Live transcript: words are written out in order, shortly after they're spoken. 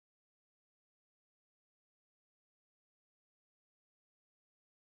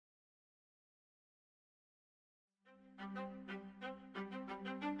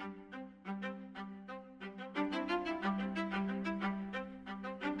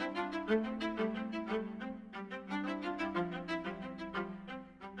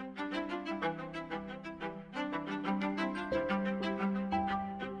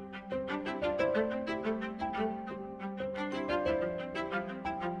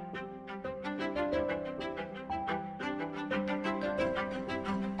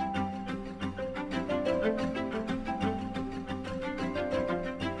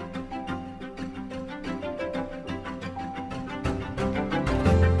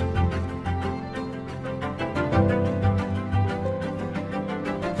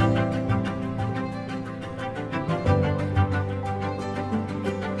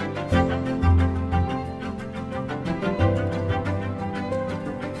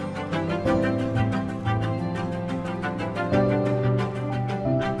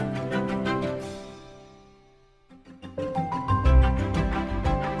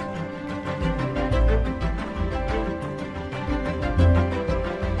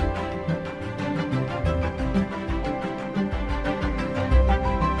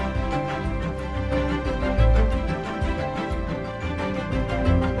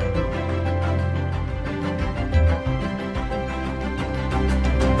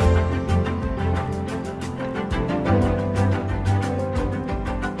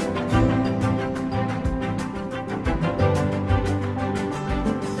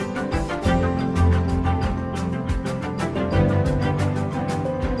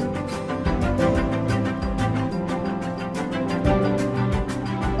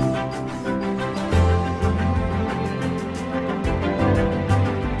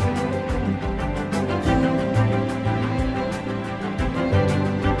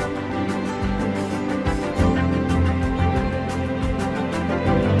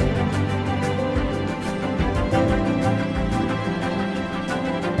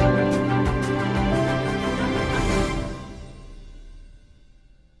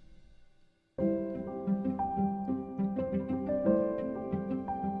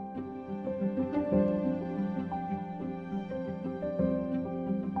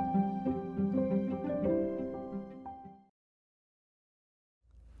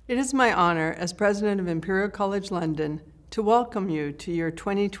It is my honor as President of Imperial College London to welcome you to your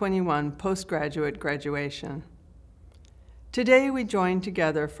 2021 postgraduate graduation. Today we join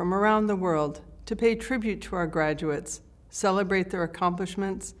together from around the world to pay tribute to our graduates, celebrate their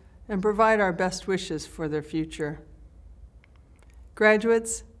accomplishments, and provide our best wishes for their future.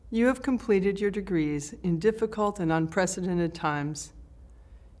 Graduates, you have completed your degrees in difficult and unprecedented times.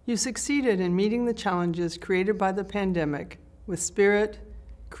 You succeeded in meeting the challenges created by the pandemic with spirit,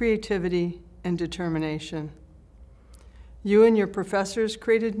 creativity, and determination. You and your professors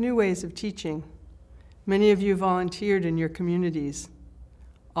created new ways of teaching. Many of you volunteered in your communities.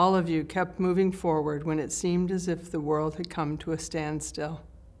 All of you kept moving forward when it seemed as if the world had come to a standstill.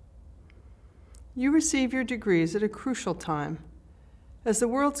 You receive your degrees at a crucial time, as the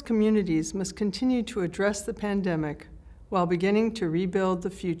world's communities must continue to address the pandemic while beginning to rebuild the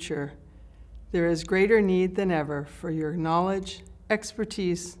future. There is greater need than ever for your knowledge,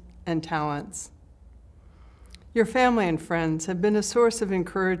 expertise, and talents. Your family and friends have been a source of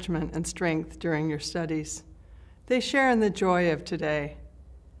encouragement and strength during your studies. They share in the joy of today.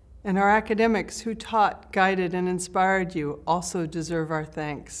 And our academics who taught, guided, and inspired you also deserve our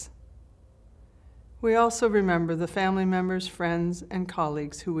thanks. We also remember the family members, friends, and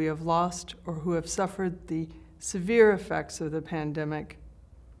colleagues who we have lost or who have suffered the severe effects of the pandemic.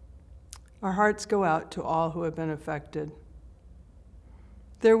 Our hearts go out to all who have been affected.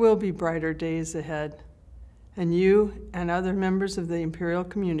 There will be brighter days ahead, and you and other members of the Imperial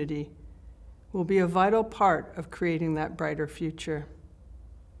community will be a vital part of creating that brighter future.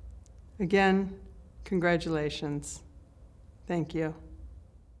 Again, congratulations. Thank you.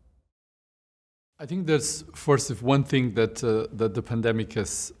 I think there's first one thing that that the pandemic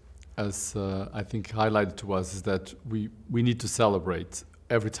has I think highlighted to us is that we need to celebrate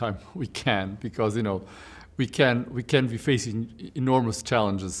every time we can, because we can be facing enormous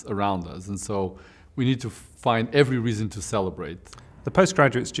challenges around us, and so we need to find every reason to celebrate. The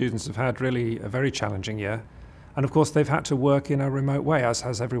postgraduate students have had really a very challenging year, and of course they've had to work in a remote way, as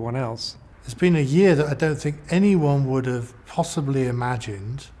has everyone else. It's been a year that I don't think anyone would have possibly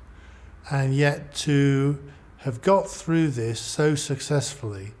imagined, and yet to have got through this so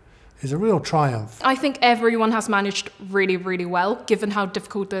successfully is a real triumph. I think everyone has managed really, really well, given how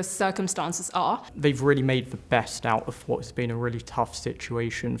difficult the circumstances are. They've really made the best out of what's been a really tough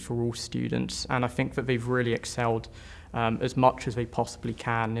situation for all students, and I think that they've really excelled as much as they possibly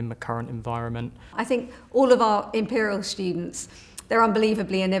can in the current environment. I think all of our Imperial students, they're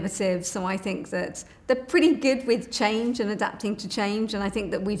unbelievably innovative, so I think that they're pretty good with change and adapting to change, and I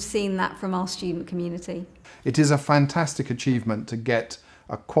think that we've seen that from our student community. It is a fantastic achievement to get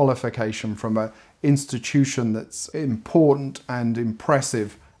a qualification from an institution that's important and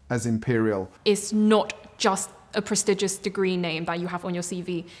impressive as Imperial. It's not just a prestigious degree name that you have on your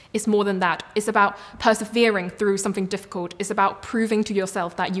CV. It's more than that. It's about persevering through something difficult. It's about proving to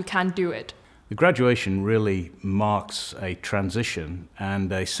yourself that you can do it. The graduation really marks a transition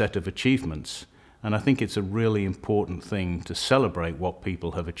and a set of achievements, and I think it's a really important thing to celebrate what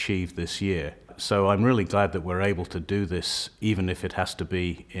people have achieved this year. So I'm really glad that we're able to do this, even if it has to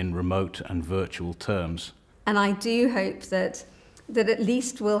be in remote and virtual terms. And I do hope that at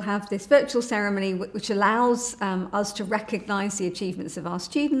least we'll have this virtual ceremony which allows us to recognise the achievements of our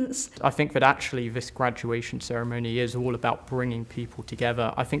students. I think that actually this graduation ceremony is all about bringing people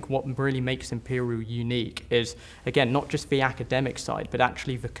together. I think what really makes Imperial unique is, again, not just the academic side, but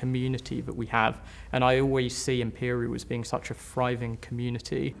actually the community that we have. And I always see Imperial as being such a thriving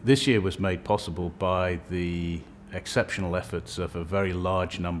community. This year was made possible by the exceptional efforts of a very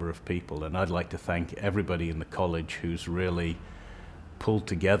large number of people, and I'd like to thank everybody in the college who's really pulled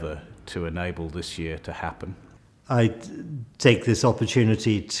together to enable this year to happen. I take this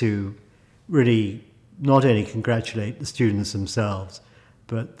opportunity to really not only congratulate the students themselves,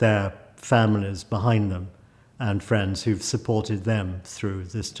 but their families behind them and friends who've supported them through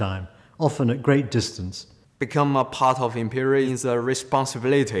this time, often at great distance. Become a part of Imperial is a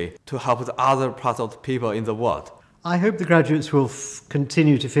responsibility to help the other parts of the people in the world. I hope the graduates will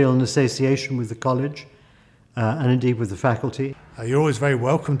continue to feel an association with the college and indeed with the faculty. You're always very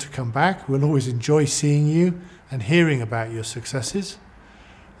welcome to come back. We'll always enjoy seeing you and hearing about your successes.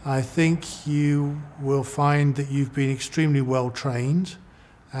 I think you will find that you've been extremely well trained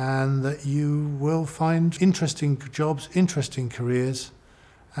and that you will find interesting jobs, interesting careers,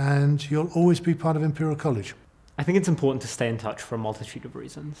 and you'll always be part of Imperial College. I think it's important to stay in touch for a multitude of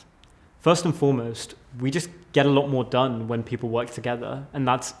reasons. First and foremost, we just get a lot more done when people work together, and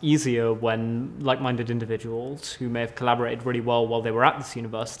that's easier when like-minded individuals who may have collaborated really well while they were at this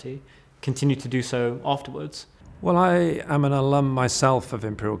university continue to do so afterwards. Well, I am an alum myself of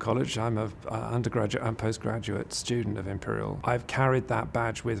Imperial College. I'm an undergraduate and postgraduate student of Imperial. I've carried that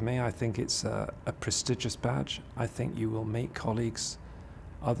badge with me. I think it's a prestigious badge. I think you will meet colleagues,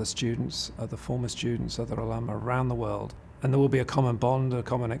 other students, other former students, other alum around the world. And there will be a common bond, a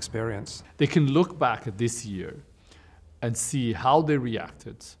common experience. They can look back at this year and see how they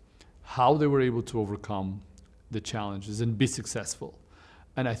reacted, how they were able to overcome the challenges and be successful.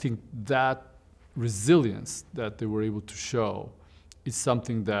 And I think that resilience that they were able to show is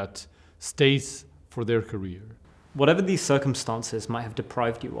something that stays for their career. Whatever these circumstances might have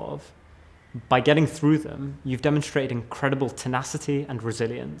deprived you of, by getting through them, you've demonstrated incredible tenacity and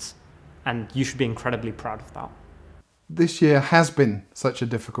resilience, and you should be incredibly proud of that. This year has been such a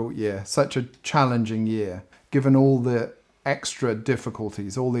difficult year, such a challenging year, given all the extra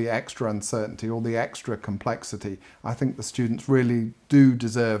difficulties, all the extra uncertainty, all the extra complexity. I think the students really do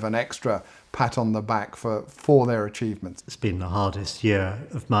deserve an extra pat on the back for their achievements. It's been the hardest year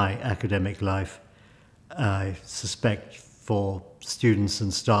of my academic life. I suspect for students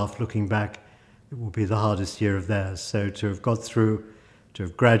and staff looking back, it will be the hardest year of theirs. So to have got through, to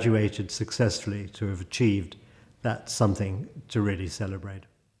have graduated successfully, to have achieved, that's something to really celebrate.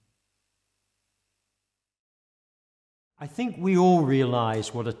 I think we all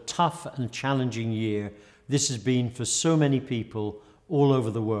realise what a tough and challenging year this has been for so many people all over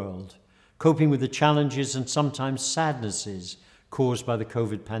the world, coping with the challenges and sometimes sadnesses caused by the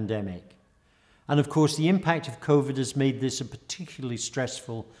COVID pandemic. And of course, the impact of COVID has made this a particularly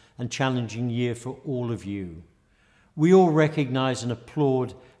stressful and challenging year for all of you. We all recognise and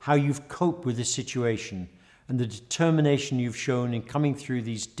applaud how you've coped with this situation and the determination you've shown in coming through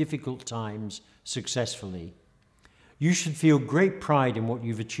these difficult times successfully. You should feel great pride in what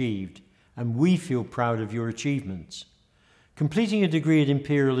you've achieved, and we feel proud of your achievements. Completing a degree at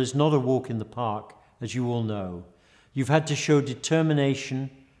Imperial is not a walk in the park, as you all know. You've had to show determination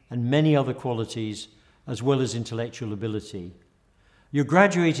and many other qualities, as well as intellectual ability. You're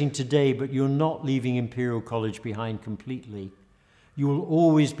graduating today, but you're not leaving Imperial College behind completely. You will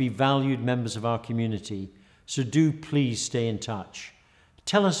always be valued members of our community, so do please stay in touch.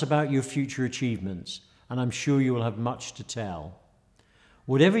 Tell us about your future achievements, and I'm sure you will have much to tell.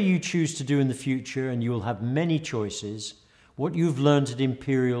 Whatever you choose to do in the future, and you will have many choices, what you've learned at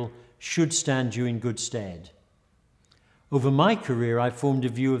Imperial should stand you in good stead. Over my career, I formed a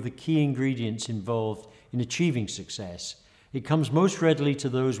view of the key ingredients involved in achieving success, it comes most readily to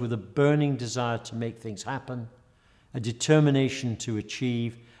those with a burning desire to make things happen, a determination to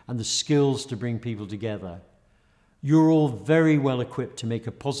achieve, and the skills to bring people together. You're all very well equipped to make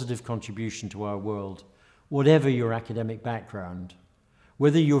a positive contribution to our world, whatever your academic background.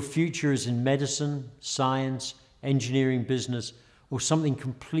 Whether your future is in medicine, science, engineering, business, or something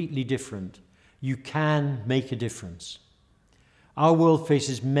completely different, you can make a difference. Our world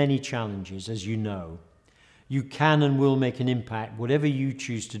faces many challenges, as you know. You can and will make an impact, whatever you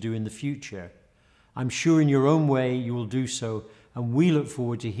choose to do in the future. I'm sure in your own way you will do so, and we look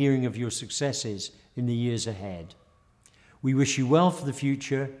forward to hearing of your successes in the years ahead. We wish you well for the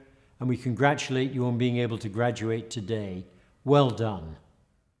future, and we congratulate you on being able to graduate today. Well done.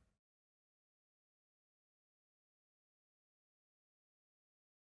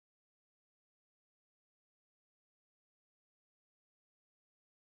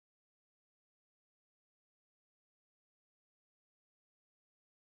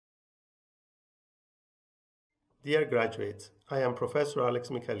 Dear graduates, I am Professor Alex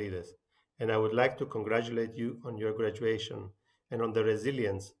Michaelides, and I would like to congratulate you on your graduation and on the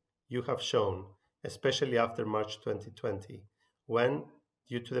resilience you have shown, especially after March 2020, when,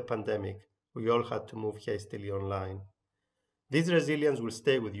 due to the pandemic, we all had to move hastily online. This resilience will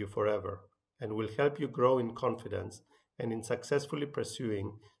stay with you forever and will help you grow in confidence and in successfully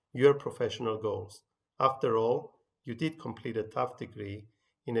pursuing your professional goals. After all, you did complete a tough degree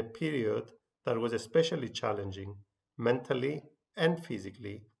in a period that was especially challenging mentally and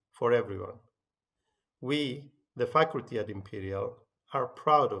physically for everyone. We, the faculty at Imperial, are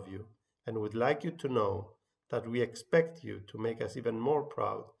proud of you and would like you to know that we expect you to make us even more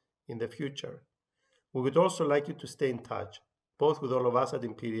proud in the future. We would also like you to stay in touch, both with all of us at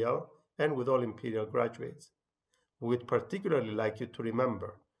Imperial and with all Imperial graduates. We would particularly like you to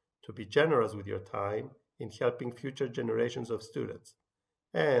remember to be generous with your time in helping future generations of students.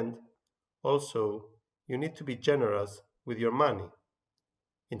 And also, you need to be generous with your money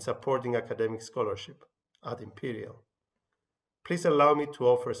in supporting academic scholarship at Imperial. Please allow me to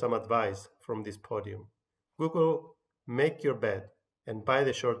offer some advice from this podium. Google Make Your Bed and buy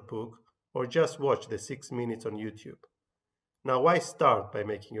the short book, or just watch the 6 minutes on YouTube. Now, why start by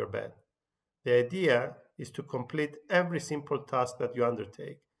making your bed? The idea is to complete every simple task that you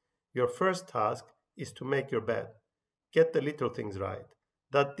undertake. Your first task is to make your bed. Get the little things right.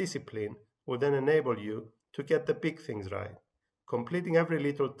 That discipline will then enable you to get the big things right. Completing every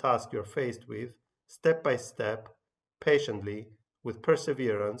little task you're faced with, step by step, patiently, with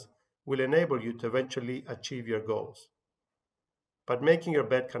perseverance, will enable you to eventually achieve your goals. But making your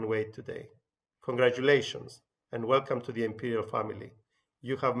bed can wait today. Congratulations, and welcome to the Imperial family.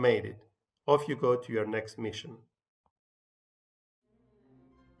 You have made it. Off you go to your next mission.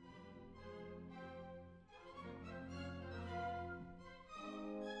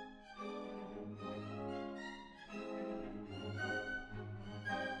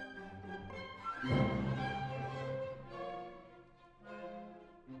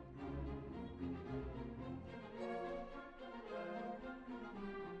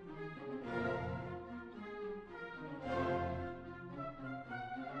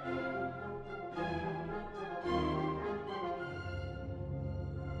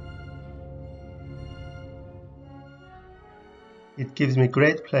 It gives me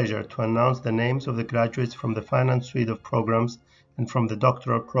great pleasure to announce the names of the graduates from the Finance Suite of Programs and from the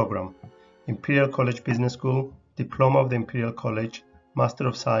Doctoral Program: Imperial College Business School, Diploma of the Imperial College, Master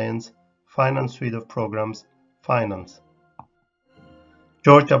of Science, Finance Suite of Programs, Finance.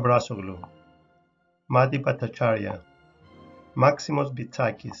 George Abrasoglu, Madi Bhattacharya, Maximos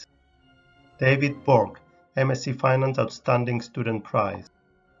Bitsakis, David Borg, MSc Finance Outstanding Student Prize,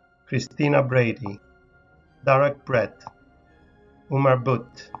 Christina Brady, Derek Brett, Umar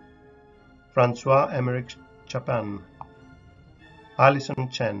Butt, Francois Emerick Chapin, Alison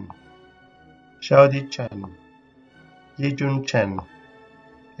Chen, Xiaodi Chen, Yijun Chen,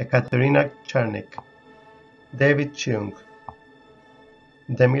 Ekaterina Chernik, David Chung,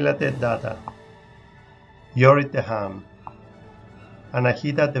 Demilade Dada, Yorit Dehan,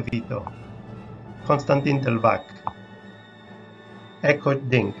 Anahida De Vito, Konstantin Delvac, Eko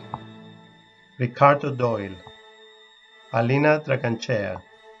Dink, Ricardo Doyle, Alina Dragancea,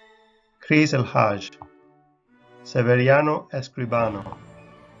 Chris El Haj, Severiano Escribano,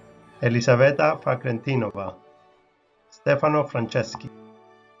 Elisaveta Fakrentinova, Stefano Franceschi,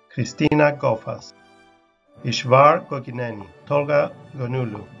 Cristina Gofas, Ishvar Gogineni, Tolga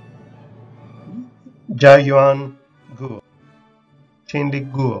Gonulu, Jayuan Guo, Chinli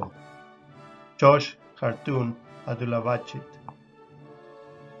Guo, Josh Khartoon Adulavachit,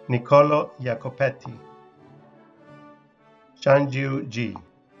 Nicolo Jacopetti, Chanju G.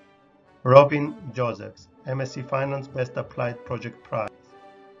 Robin Josephs, MSc Finance Best Applied Project Prize.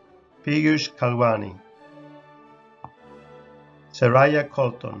 Piyush Kalwani. Seraya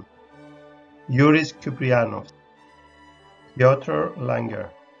Colton. Yuris Kuprianovs. Piotr Langer.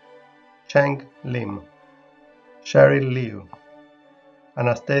 Cheng Lim. Cheryl Liu.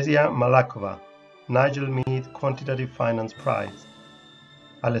 Anastasia Malakova, Nigel Mead Quantitative Finance Prize.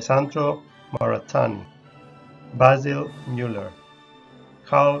 Alessandro Maratani. Basil Mueller.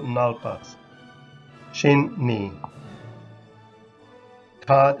 Carl Nalpas. Shin Ni.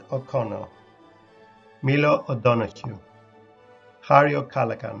 Todd O'Connell. Milo O'Donoghue. Harry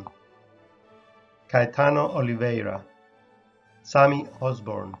O'Callaghan. Caetano Oliveira. Sami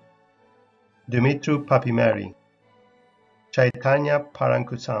Osborne. Dumitru Papimeri. Chaitanya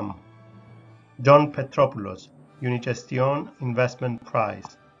Parankusam. John Petropoulos, Unigestion Investment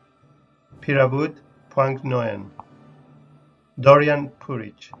Prize. Pirabut Poang Dorian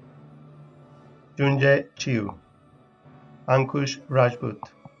Purich. Junje Chiu. Ankush Rajput.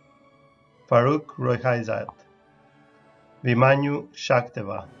 Farooq Rohaizat. Vimanyu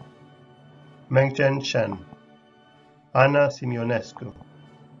Shakteva. Mengchen Shen. Anna Simionescu.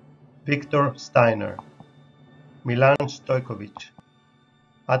 Victor Steiner. Milan Stojkovic.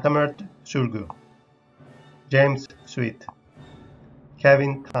 Atamert Surgu. James Sweet.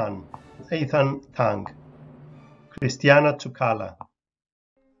 Kevin Tan. Ethan Tang. Christiana Tsukala.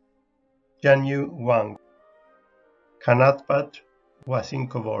 Janyu Wang. Kanatpat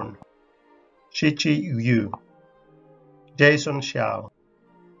Wasinkovorn. Shichi Yu. Jason Xiao.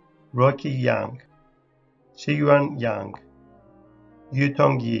 Rocky Yang. Siyuan Yang.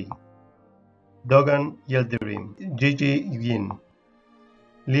 Yutong Yi. Dogan Yildirim. Gigi Yin.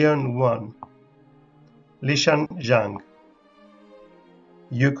 Leon Wan. Lishan Zhang.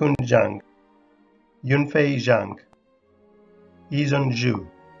 Yukun Zhang. Yunfei Zhang. Yizhen Zhu.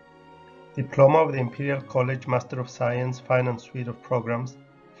 Diploma of the Imperial College Master of Science Finance Suite of Programs,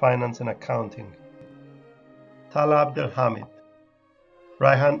 Finance and Accounting. Tala Abdelhamid.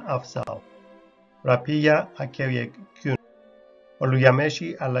 Raihan Afzal. Rapiya Akeyekun.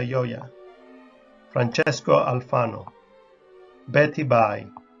 Oluyameshi Alayoya. Francesco Alfano. Betty Bai.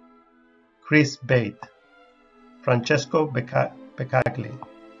 Chris Bate. Francesco Becagli.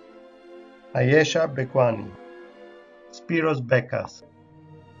 Ayesha Bekwani. Spiros Bekas.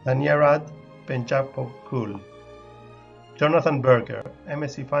 Daniarad Benjapokul. Jonathan Berger,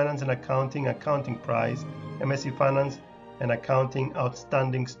 MSc Finance and Accounting, Accounting Prize, MSc Finance and Accounting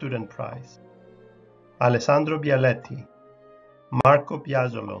Outstanding Student Prize. Alessandro Bialetti. Marco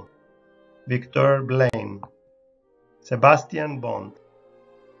Piazzolo. Victor Blaine. Sebastian Bond.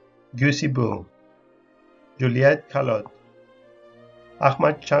 Gussie Bu. Juliette Calot.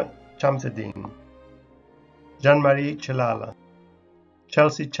 Ahmad Chamseddin. Jean-Marie Chelala.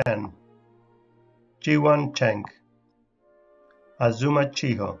 Chelsea Chen. Jiwan Cheng. Azuma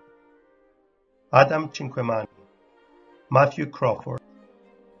Chiho. Adam Cinquemani. Matthew Crawford.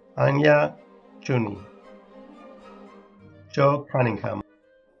 Anya Chuni. Joe Cunningham.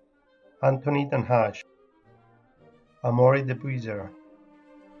 Anthony Tanhaj. Amori de Buizer.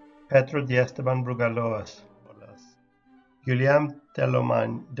 Pedro de Esteban Brugaloas. Guillaume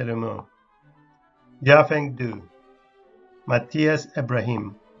Deloman. Jiafeng Du. Matthias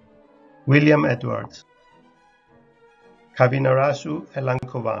Ibrahim. William Edwards. Kavinarasu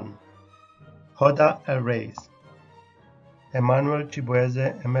Elankovan. Hoda El Reis. Emmanuel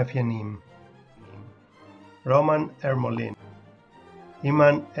Chibueze Emefianim. Roman Ermolin.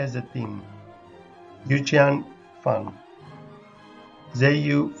 Iman Ezetin. Yuqian Fan.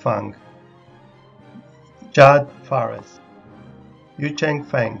 Zheyu Fang. Jad Fares. Yucheng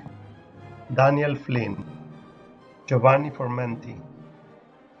Feng. Daniel Flynn. Giovanni Formenti.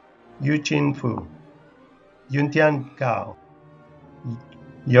 Yuchin Fu. Yuntian Gao.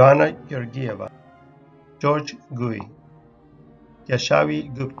 Joanna Georgieva. George Gui.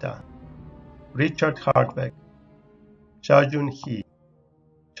 Yashavi Gupta. Richard Hartweg. Xiaojun He.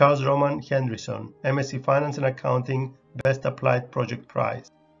 Charles Roman Henderson, MSc Finance and Accounting, Best Applied Project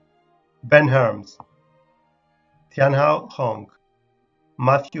Prize. Ben Herms. Tianhao Hong.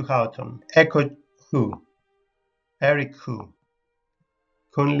 Matthew Houghton. Echo Hu. Eric Hu.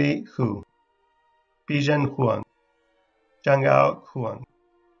 Kunli Hu. Bijan Huang. Zhangao Huang.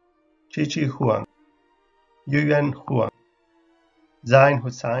 Chichi Huang. Yuyan Huang. Zain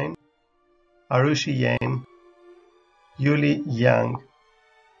Hussain. Arushi Yain. Yuli Yang.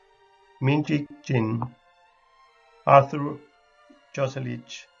 Minji Jin. Arthur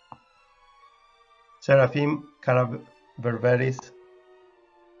Joselich. Serafim Karaververis.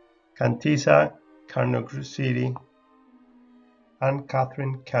 Kantisa Karnogrusiri.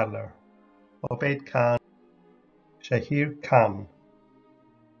 Anne-Catherine Keller, Obaid Khan, Shahir Khan,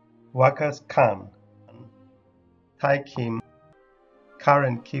 Wakas Khan, Tai Kim,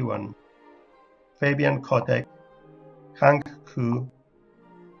 Karen Kiwan, Fabian Kotek, Hank Ku,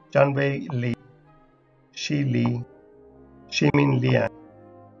 Janwei Li, Shi Li, Shimin Liang,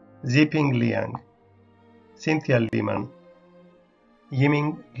 Ziping Liang, Cynthia Liman,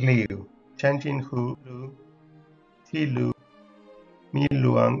 Yiming Liu, Chenjin Hu Lu, Ti Lu, Mi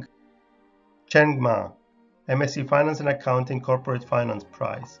Luang, Cheng Ma, MSc Finance and Accounting Corporate Finance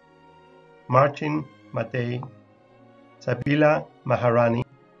Prize, Martin Matei, Sabila Maharani,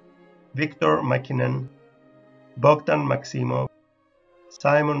 Victor McKinnon, Bogdan Maximov,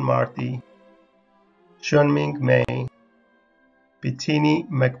 Simon Marty, Shunming Mei, Bitini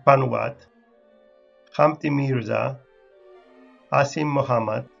Mekpanwat, Hamti Mirza, Asim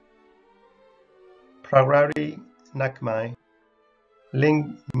Mohammad, Pragari Nakmai,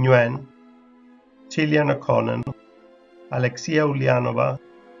 Ling Nguyen, Chilean O'Connell, Alexia Ulianova,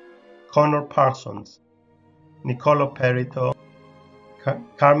 Connor Parsons, Nicolo Perito,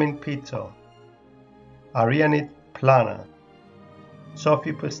 Carmen Pizzo, Arianit Plana,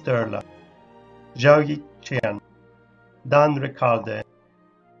 Sophie Pusterla, Zhao Yiqian, Dan Ricalde,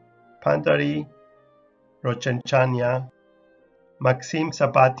 Pantari Rochenchania, Maxime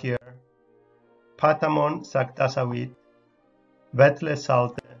Sabatier, Patamon Saktasawit, Vetle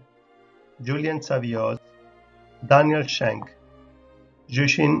Salte, Julian Savios, Daniel Schenk,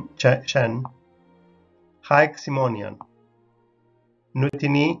 Jushin Chen, Haik Simonian,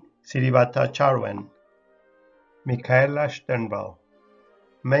 Nutini Sirivata Charwen, Michaela Sternbau,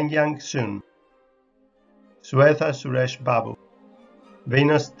 Mengyang Sun, Swetha Suresh Babu,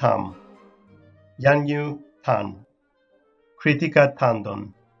 Venus Tam, Yanyu Tan, Kritika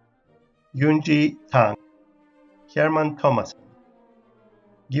Tandon, Yunji Tang, Herman Thomason,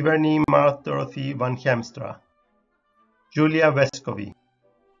 Giverny Marth Dorothy Van Hemstra, Julia Vescovi,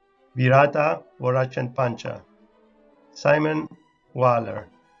 Virata Vorachan Pancha, Simon Waller,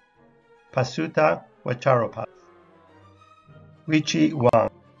 Pasuta Wacharopas, Wichi Wang,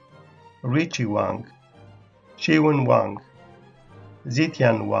 Richie Wang, Shiwun Wang,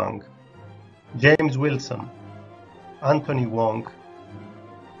 Zitian Wang, James Wilson, Anthony Wong,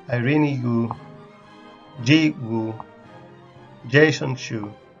 Irene Yu, Ji Wu, Jason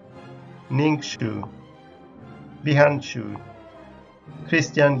Shu, Ning Shu, Bihan Shu,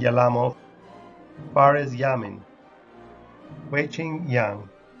 Christian Yalamov, Fares Yamin, Weiqing Yang,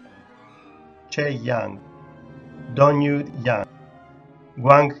 Che Yang, Donyud Yang,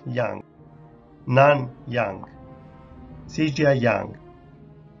 Guang Yang, Nan Yang, Sijia Yang,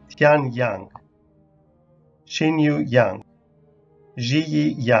 Tian Yang, Xinyu Yang,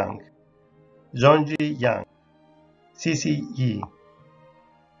 Ziyi Yang, Zhongji Yang, Sisi Yi,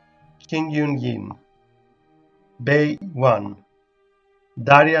 Qin Yin, Bei Wan,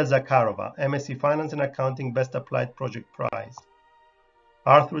 Daria Zakharova, MSc Finance and Accounting Best Applied Project Prize,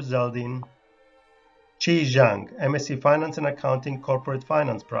 Arthur Zeldin, Qi Zhang, MSc Finance and Accounting Corporate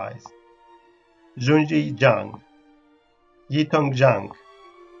Finance Prize, Zhunji Zhang, Yitong Zhang,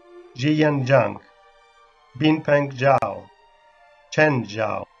 Jiyan Zhang, Binpeng Zhao, Chen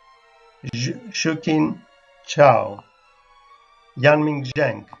Zhao, Shuqin Chao, Yanming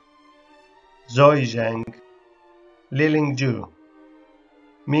Zheng, Zoe Zheng, Liling Zhu,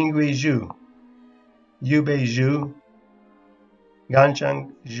 Minghui Zhu, Yubei Zhu,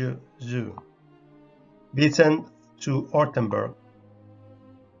 Ganchang Zhu, Vincent Zu Ortenberg,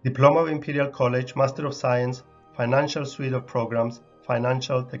 Diploma of Imperial College, Master of Science, Financial Suite of Programs,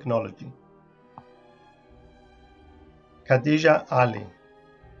 Financial Technology. Khadija Ali,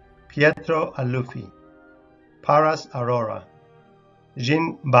 Pietro Alufi, Paras Aurora,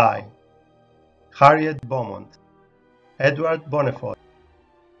 Jin Bai, Harriet Beaumont, Edward Bonifoy,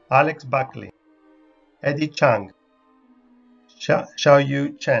 Alex Buckley, Eddie Chang,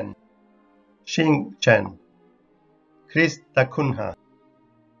 Xiaoyu Chen, Xing Chen, Chris Tacunha,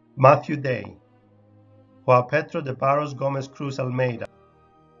 Matthew Day, Juan Pedro de Barros Gomez Cruz Almeida,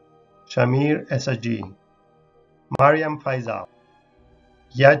 Shamir Esaji, Mariam Faisal,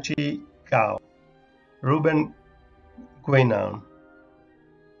 Yachi Gao, Ruben Guinan,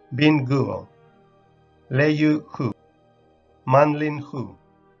 Bin Guo, Leyu Hu, Manlin Hu,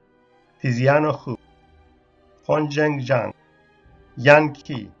 Tiziano Hu, Honzheng Zhang, Yan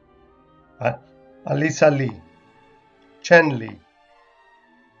Qi, Alisa Li, Chen Li,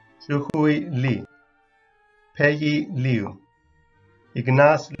 Shuhui Li, Peiyi Liu,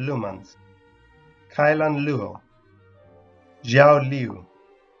 Ignace Lumans, Kailan Luo, Zhao Liu,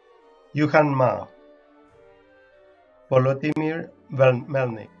 Yuhan Ma, Volodymyr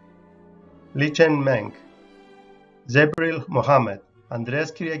Melnik, Lichen Meng, Zebril Mohammed, Andreas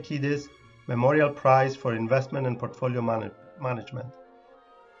Kyriakidis Memorial Prize for Investment and Portfolio Management,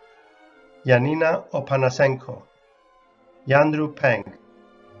 Yanina Opanasenko, Yandru Peng,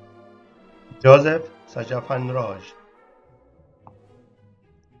 Joseph Sajafan Roj,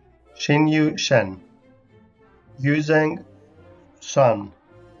 Xinyu Shen, Yuzheng Sun,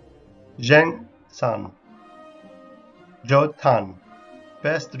 Zheng San, Zhou Tan,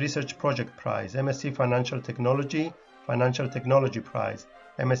 Best Research Project Prize, MSc Financial Technology Prize,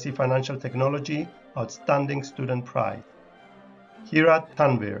 MSc Financial Technology Outstanding Student Prize, Hira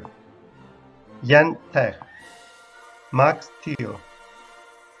Tanvir, Yan Teh, Max Tio,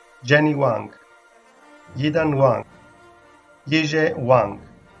 Jenny Wang, Yidan Wang, Yizhe Wang,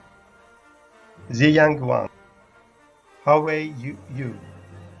 Ziyang Wang, Hawei Yu,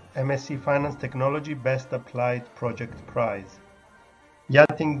 MSc Finance Technology Best Applied Project Prize,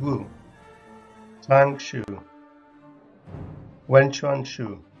 Yating Wu, Zhang Xu, Wenchuan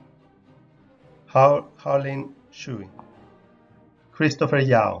Xu, Haolin Shui, Christopher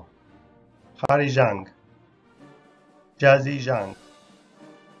Yao, Hari Zhang, Jiazi Zhang,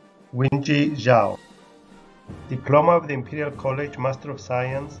 Winji Zhao, Diploma of the Imperial College Master of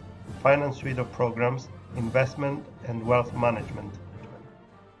Science, Finance Suite of Programs, Investment and Wealth Management,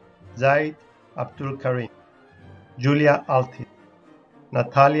 Zaid Abdul Karim, Julia Alti,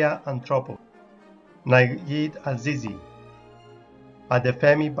 Natalia Antropov, Nayeed Azizi,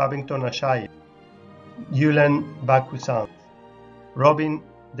 Adefemi Babington Ashayi, Yulen Bakusan, Robin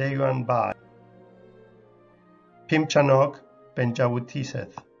Deyuan Bai, Pimchanok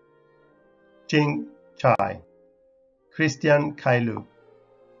Benjawutiseth, Jing Chai, Christian Kailu,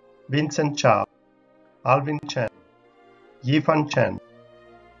 Vincent Chow, Alvin Chen, Yifan Chen,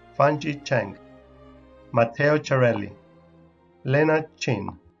 Fanji Cheng, Matteo Charelli, Lena Chin,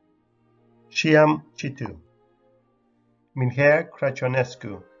 Shiam Chitu, Minher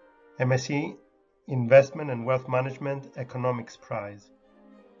Crăcionescu, MSc Investment and Wealth Management Economics Prize,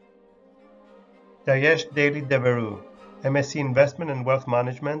 Dayesh Daily Deveru, MSc Investment and Wealth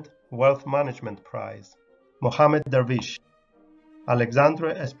Management Prize, Mohamed Darvish,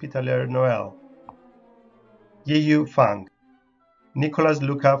 Alexandre Espitaler Noel, Yiyu Fang, Nicolas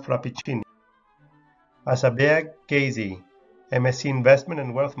Luca Frappicini, Asabea Gezi, MSc Investment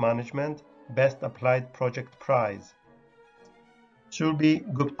and Wealth Management Best Applied Project Prize, Surbi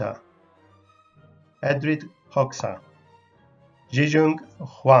Gupta, Edrit Hoxha, Jijung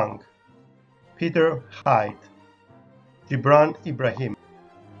Huang, Peter Hyde, Gibran Ibrahim,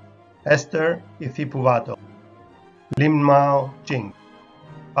 Esther Ithipuvato, Lim Mao Jing,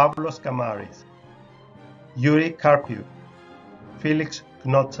 Pablos Camaris, Yuri Karpiuk, Felix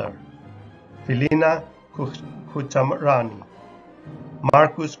Knotzer, Filina Kuchamrani,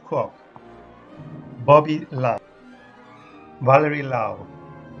 Marcus Kwok, Bobby Lam, Valerie Lau,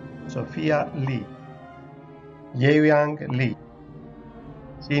 Sophia Lee, Yeyang Lee,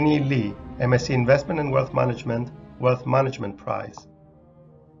 Xini Lee, MSc Investment and Wealth Management Prize,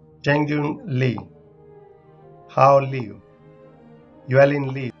 Zhengjun Lee, Hao Liu,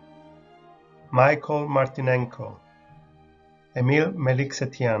 Yuelin Liu, Michael Martinenko, Emil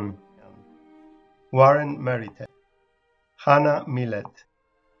Meliksetian, Warren Merite, Hannah Millet,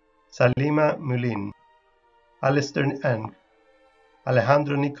 Salima Mulin, Alistair Eng,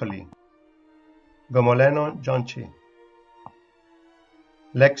 Alejandro Nicoli, Gomoleno Jonchi,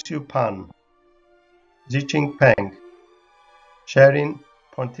 Lexiu Pan, Ziching Peng, Sherin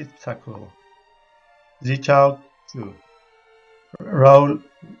Pontitsakul, Zichao Zhu, Raul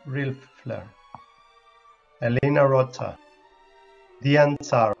Rilfler, Elena Rota, Dian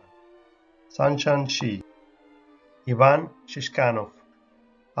Tsara, Sanchan Shi, Ivan Shishkanov,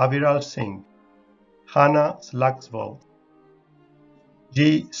 Aviral Singh, Hannah Slagsvold,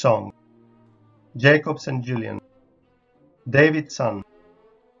 Ji Song, Jacobson Julian, David Sun,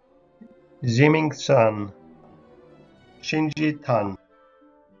 Jiming Sun, Shinji Tan,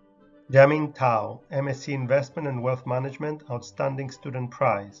 Jamin Tao, MSc Investment and Wealth Management Outstanding Student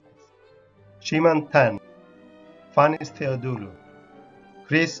Prize, Shiman Tan, Fanis Theodoulou,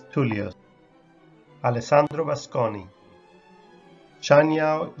 Chris Tullius, Alessandro Vasconi,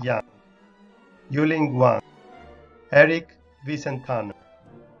 Shanyao Yang, Yuling Wang, Eric Vicentano,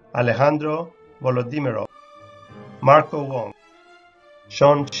 Alejandro Volodimirov, Marco Wong,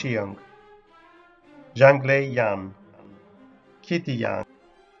 Sean Chiang, Zhanglei Yan, Kitty Yang,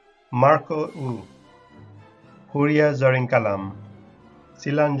 Marco Wu, Huria Zorinkalam,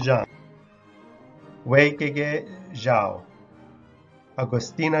 Silan Zhang, Weigege Zhao,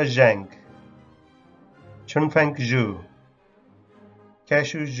 Agostina Zheng, Chunfeng Zhu,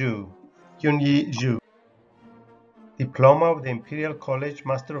 Keshu Zhu, Yunyi Zhu. Diploma of the Imperial College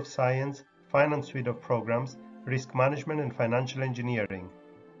Master of Science, Finance Suite of Programs, Risk Management and Financial Engineering.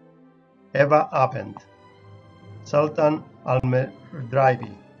 Eva Abend, Sultan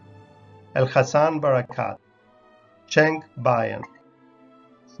Al-Merdraibi, El Hassan Barakat, Cheng Bayan,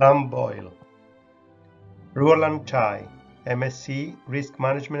 Sam Boyle. Roland Chai, MSc, Risk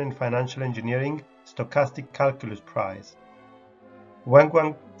Management and Financial Engineering, Stochastic Calculus Prize.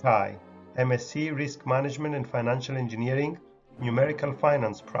 Wengguang Tai, MSc, Risk Management and Financial Engineering, Numerical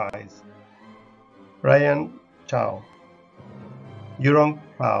Finance Prize. Ryan Chao, Yurong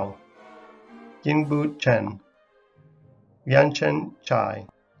Pao, Yingbu Chen, Yanchen Chai,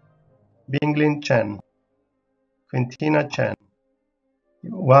 Binglin Chen, Quintina Chen,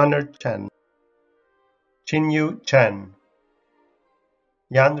 Warner Chen, Qinyu Chen,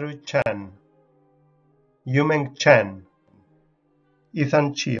 Yanru Chen, Yumeng Chen,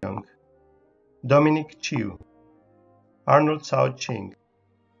 Ethan Cheong, Dominic Chiu, Arnold Sao Ching,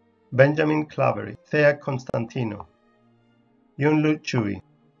 Benjamin Clavery, Thea Constantino, Yunlu Chui,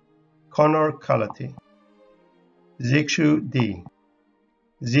 Connor Cullity, Zixu Di,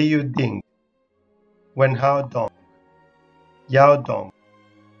 Ziyu Ding, Wenhao Dong, Yao Dong,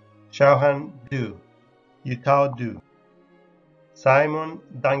 Xiaohan Du, Yutao Du, Simon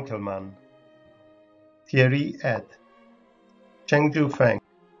Dankelman, Thierry Ed, Chengju Feng,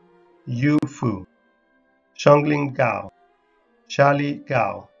 Yu Fu, Shongling Gao, Shali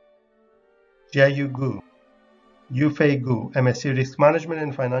Gao, Jiayu Gu, Yufei Gu, MSc Risk Management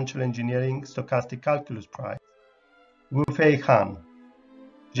and Financial Engineering, Stochastic Calculus Prize. Wufei Han,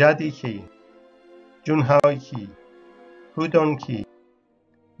 Jadi He, Junhao He, Hudong He,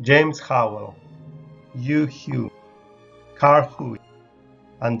 James Howell, Yu Hu, Carl Hui,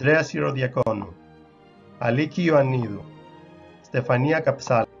 Andrea Sirodiacono, Aliki Ioannidou, Stefania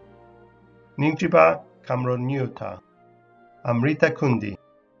Capsal, Ninjiba Kamronyuta, Amrita Kundi,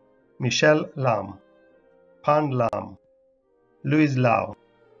 Michelle Lam, Pan Lam, Louis Lau,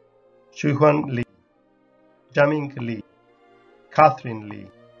 Shuhuan Li, Jaming Li, Catherine Li,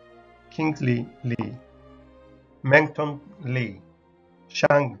 Kingsley Li, Mengton Li,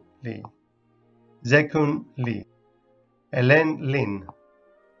 Shang Li, Zekun Li, Ellen Lin,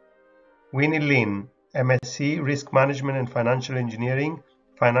 Winnie Lin, MSc Risk Management and Financial Engineering,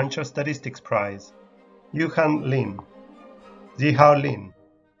 Financial Statistics Prize. Yuhan Lin, Zihao Lin,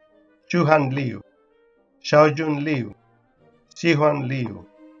 Zhuhan Liu, Xiaojun Liu, Xihuan Liu,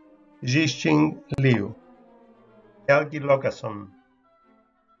 Zhixing Liu, Yalgi Logason,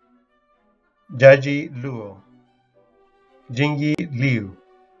 Jiaji Luo, Jingyi Liu,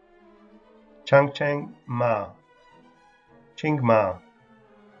 Changcheng Ma, Ching Ma,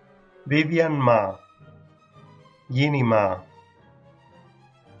 Vivian Ma, Yini Ma,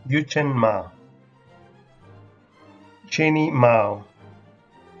 Yuchen Ma, Chini Mao,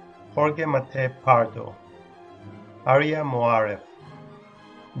 Jorge Mate Pardo, Aria Moaref,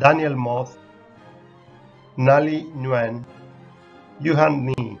 Daniel Moth, Nali Nguyen, Yuhan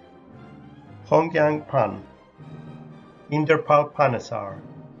Ni, Hongyang Pan, Inderpal Panesar,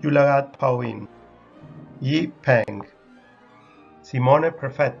 Yulagat Pauin, Yi Peng, Simone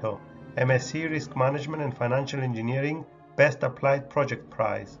Perfetto, MSc Risk Management and Financial Engineering, Best Applied Project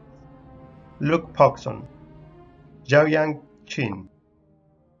Prize. Luke Poxon, Zhaoyang Qin,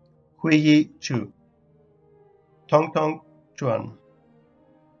 Huiyi Chu, Tongtong Chuan,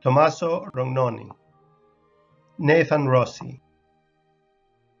 Tommaso Rognoni, Nathan Rossi,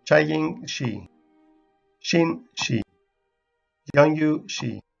 Chaiying Shi, Xin Shi, Yongyu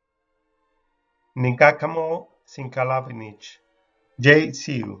Shi, Ningakamo Sinkalavinich, Jay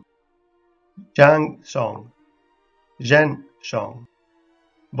Siu, Zhang Song, Zhen Song,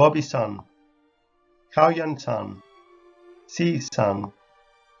 Bobby Sun, Kaoyan Sun, Si Sun,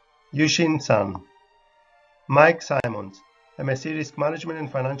 Yushin Sun, Mike Simons, MSc Risk Management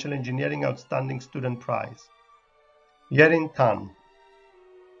and Financial Engineering Outstanding Student Prize. Yerin Tan,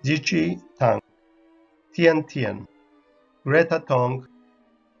 Zichi Tang, Tian Tian, Greta Tong,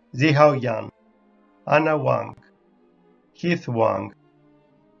 Zihao Yan, Anna Wang, Keith Wang,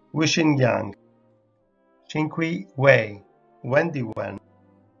 Wixin Yang, Xingqi Wei, Wendy Wen,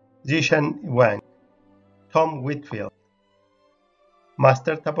 Zishan Wang, Tom Whitfield,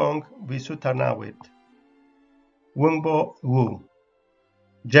 Master Tabong Visutarnawit, Wungbo Wu,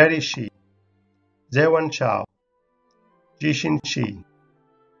 Jerry Shi, Zewan Chao, Jixin Shi,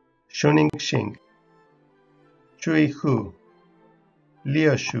 Shuning Xing, Chui Hu,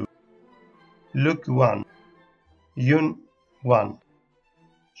 Liu Shu, Luke Wan, Yun Wan,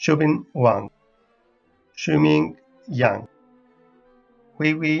 Shubin Wang, Shuming Yang,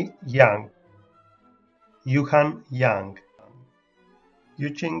 Huihui Yang, Yuhan Yang,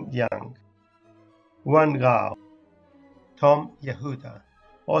 Yuqing Yang, Wan Gao, Tom Yehuda,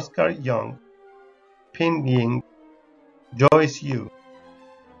 Oscar Young, Ping Ying, Joyce Yu,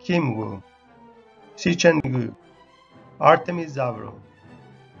 Kim Wu, Xichen Gu, Artemis Zavro,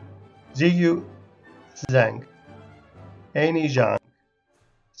 Ziyu Zhang, Annie Zhang,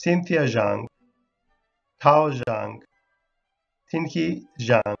 Cynthia Zhang, Tao Zhang, Tinhi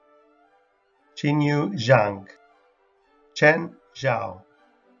Zhang, Qinyu Zhang, Chen Zhao,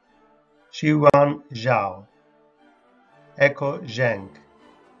 Xiwan Zhao, Echo Zheng,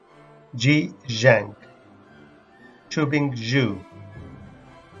 Ji Zheng, Chubing Zhu,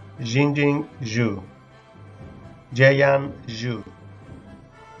 Jinjing Zhu, Jian Zhu,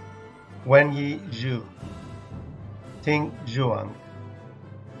 Wenyi Zhu, Ting Zhuang,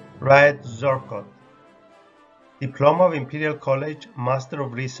 Raed Zorkot, Diploma of Imperial College, Master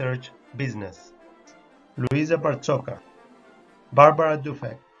of Research, Business, Luisa Barzoka, Barbara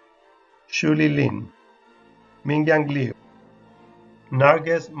Dufek, Shuli Lin, Mingyang Liu,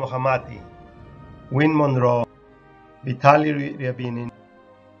 Narges Mohammadi, Win Monroe, Vitali Ryabinin,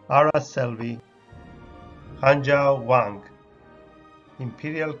 Ara Selvi, Hanjiao Wang,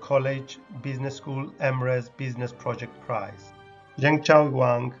 Imperial College Business School MRes Business Project Prize, Zhengchao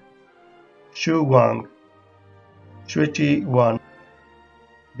Wang, Xu Wang, Shuiqi Wan,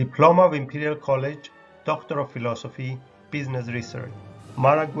 Diploma of Imperial College, Doctor of Philosophy, Business Research,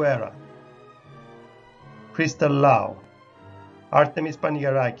 Mara Guerra, Crystal Lau, Artemis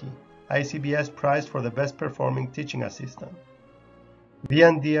Panigaraki, ICBS Prize for the Best Performing Teaching Assistant,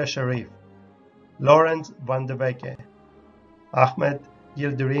 Viandia Sharif, Lawrence van de Beke, Ahmed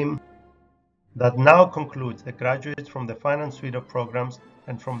Yildirim. That now concludes the graduates from the Finance Suite of Programs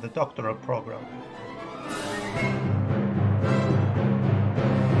and from the Doctoral Program.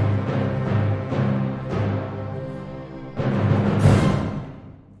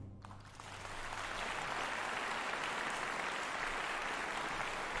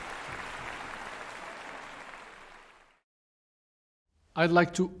 I'd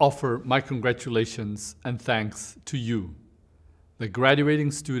like to offer my congratulations and thanks to you, the graduating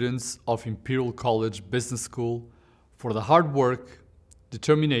students of Imperial College Business School, for the hard work,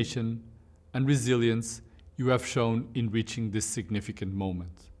 determination, and resilience you have shown in reaching this significant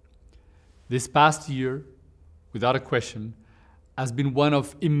moment. This past year, without a question, has been one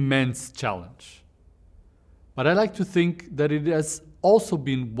of immense challenge. But I like to think that it has also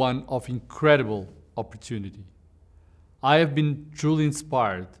been one of incredible opportunity. I have been truly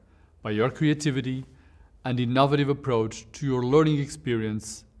inspired by your creativity and innovative approach to your learning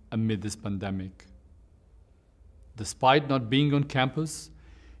experience amid this pandemic. Despite not being on campus,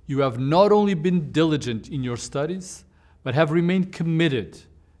 you have not only been diligent in your studies, but have remained committed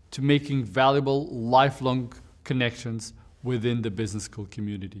to making valuable lifelong connections within the business school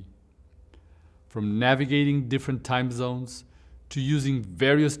community. From navigating different time zones to using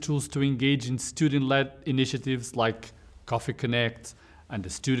various tools to engage in student-led initiatives like Coffee Connect and the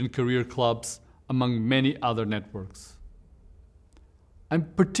Student Career Clubs, among many other networks. I'm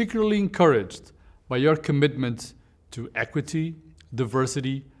particularly encouraged by your commitment to equity,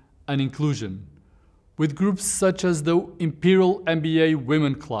 diversity, and inclusion, with groups such as the Imperial MBA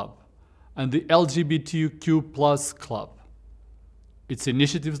Women Club and the LGBTQ+ Club. It's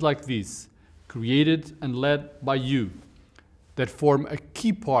initiatives like these, created and led by you, that form a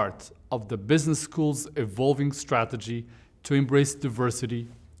key part of the business school's evolving strategy to embrace diversity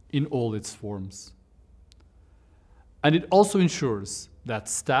in all its forms. And it also ensures that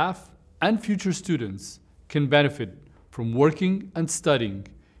staff and future students can benefit from working and studying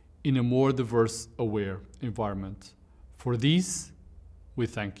in a more diverse, aware environment. For these, we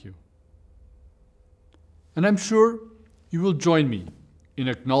thank you. And I'm sure you will join me in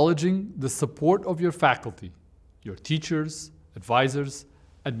acknowledging the support of your faculty, your teachers, advisors,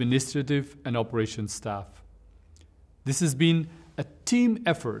 administrative and operations staff. This has been a team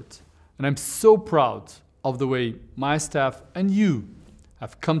effort, and I'm so proud of the way my staff and you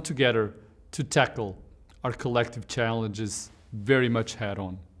have come together to tackle our collective challenges very much head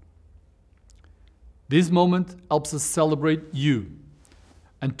on. This moment helps us celebrate you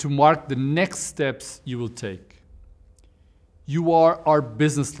and to mark the next steps you will take. You are our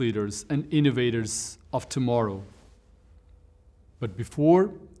business leaders and innovators of tomorrow. But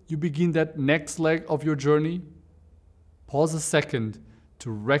before you begin that next leg of your journey, pause a second to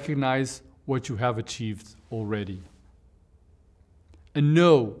recognize what you have achieved already. And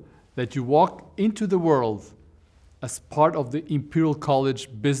know that you walk into the world as part of the Imperial College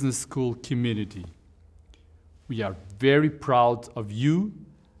Business School community. We are very proud of you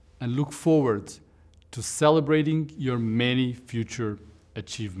and look forward to celebrating your many future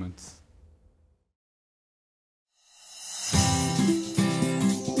achievements.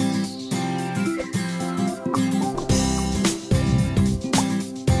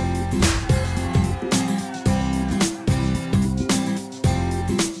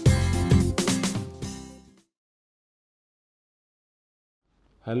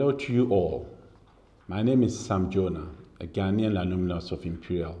 Hello to you all. My name is Sam Jonah, a Ghanaian alumnus of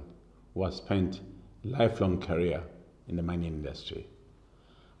Imperial who has spent a lifelong career in the mining industry.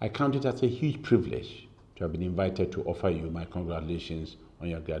 I count it as a huge privilege to have been invited to offer you my congratulations on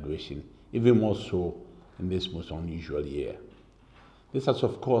your graduation, even more so in this most unusual year. This has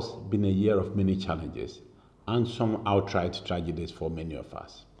of course been a year of many challenges and some outright tragedies for many of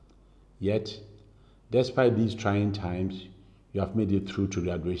us. Yet, despite these trying times, you have made it through to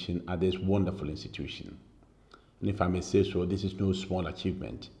graduation at this wonderful institution. And if I may say so, this is no small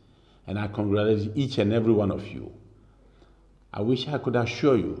achievement, and I congratulate each and every one of you. I wish I could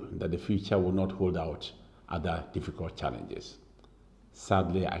assure you that the future will not hold out other difficult challenges.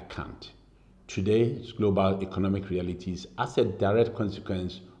 Sadly, I can't. Today's global economic realities, as a direct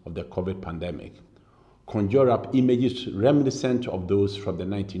consequence of the COVID pandemic, conjure up images reminiscent of those from the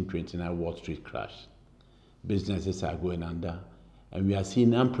 1929 Wall Street crash. Businesses are going under, and we are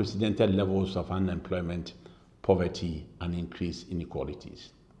seeing unprecedented levels of unemployment, poverty, and increased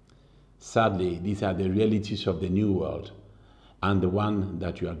inequalities. Sadly, these are the realities of the new world and the one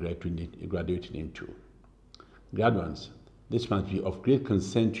that you are graduating into. Graduates, this must be of great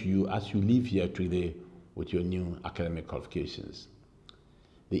concern to you as you leave here today with your new academic qualifications.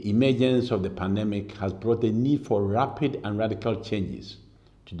 The emergence of the pandemic has brought the need for rapid and radical changes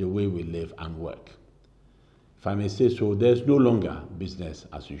to the way we live and work. If I may say so, there's no longer business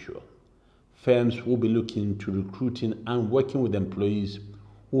as usual. Firms will be looking to recruiting and working with employees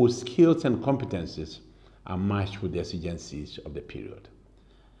whose skills and competencies are matched with the exigencies of the period.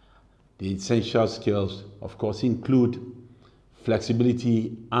 The essential skills, of course, include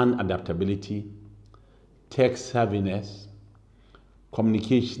flexibility and adaptability, tech savviness,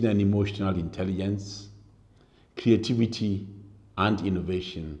 communication and emotional intelligence, creativity and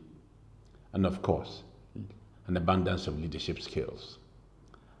innovation, and of course, an abundance of leadership skills.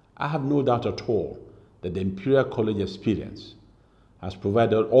 I have no doubt at all that the Imperial College experience has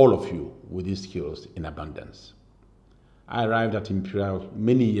provided all of you with these skills in abundance. I arrived at Imperial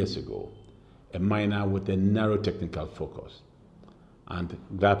many years ago, a minor with a narrow technical focus, and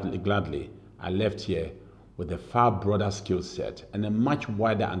gladly I left here with a far broader skill set and a much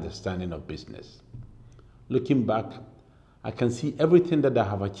wider understanding of business. Looking back, I can see everything that I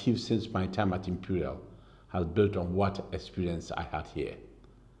have achieved since my time at Imperial has built on what experience I had here.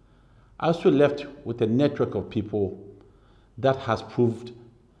 I also left with a network of people that has proved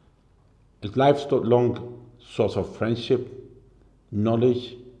a lifelong source of friendship,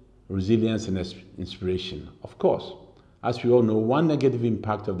 knowledge, resilience, and inspiration. Of course, as we all know, one negative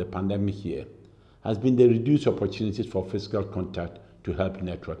impact of the pandemic here has been the reduced opportunities for physical contact to help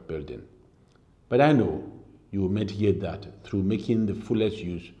network building. But I know you will mitigate that through making the fullest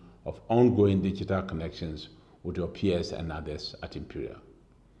use of ongoing digital connections with your peers and others at Imperial.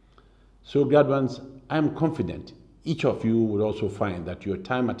 So graduates, I am confident each of you will also find that your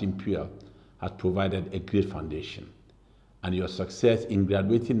time at Imperial has provided a great foundation, and your success in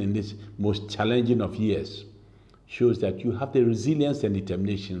graduating in this most challenging of years shows that you have the resilience and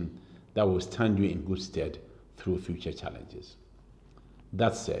determination that will stand you in good stead through future challenges.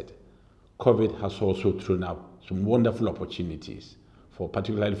 That said, COVID has also thrown up some wonderful opportunities,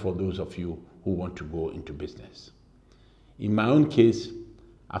 particularly for those of you who want to go into business. In my own case,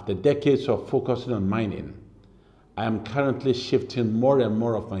 after decades of focusing on mining, I am currently shifting more and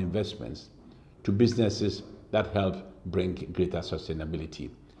more of my investments to businesses that help bring greater sustainability,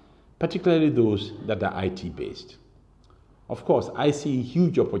 particularly those that are IT-based. Of course, I see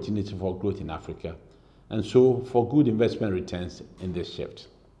huge opportunity for growth in Africa, and so for good investment returns in this shift.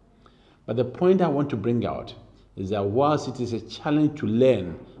 But the point I want to bring out is that whilst it is a challenge to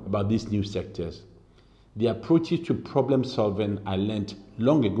learn about these new sectors, the approaches to problem solving I learned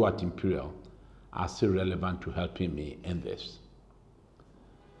long ago at Imperial are still relevant to helping me in this.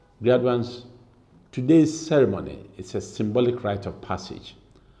 Graduates, today's ceremony is a symbolic rite of passage,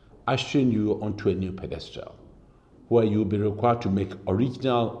 ushering you onto a new pedestal, where you will be required to make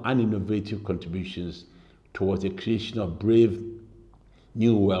original and innovative contributions towards the creation of brave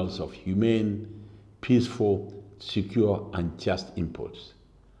new worlds of humane, peaceful, secure, and just inputs.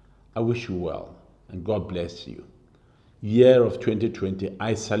 I wish you well, and God bless you. year of 2020,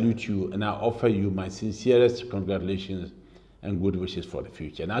 I salute you and I offer you my sincerest congratulations and good wishes for the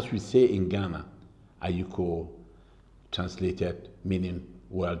future. And as we say in Ghana, Ayuko, translated meaning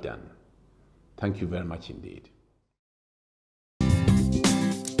well done. Thank you very much indeed.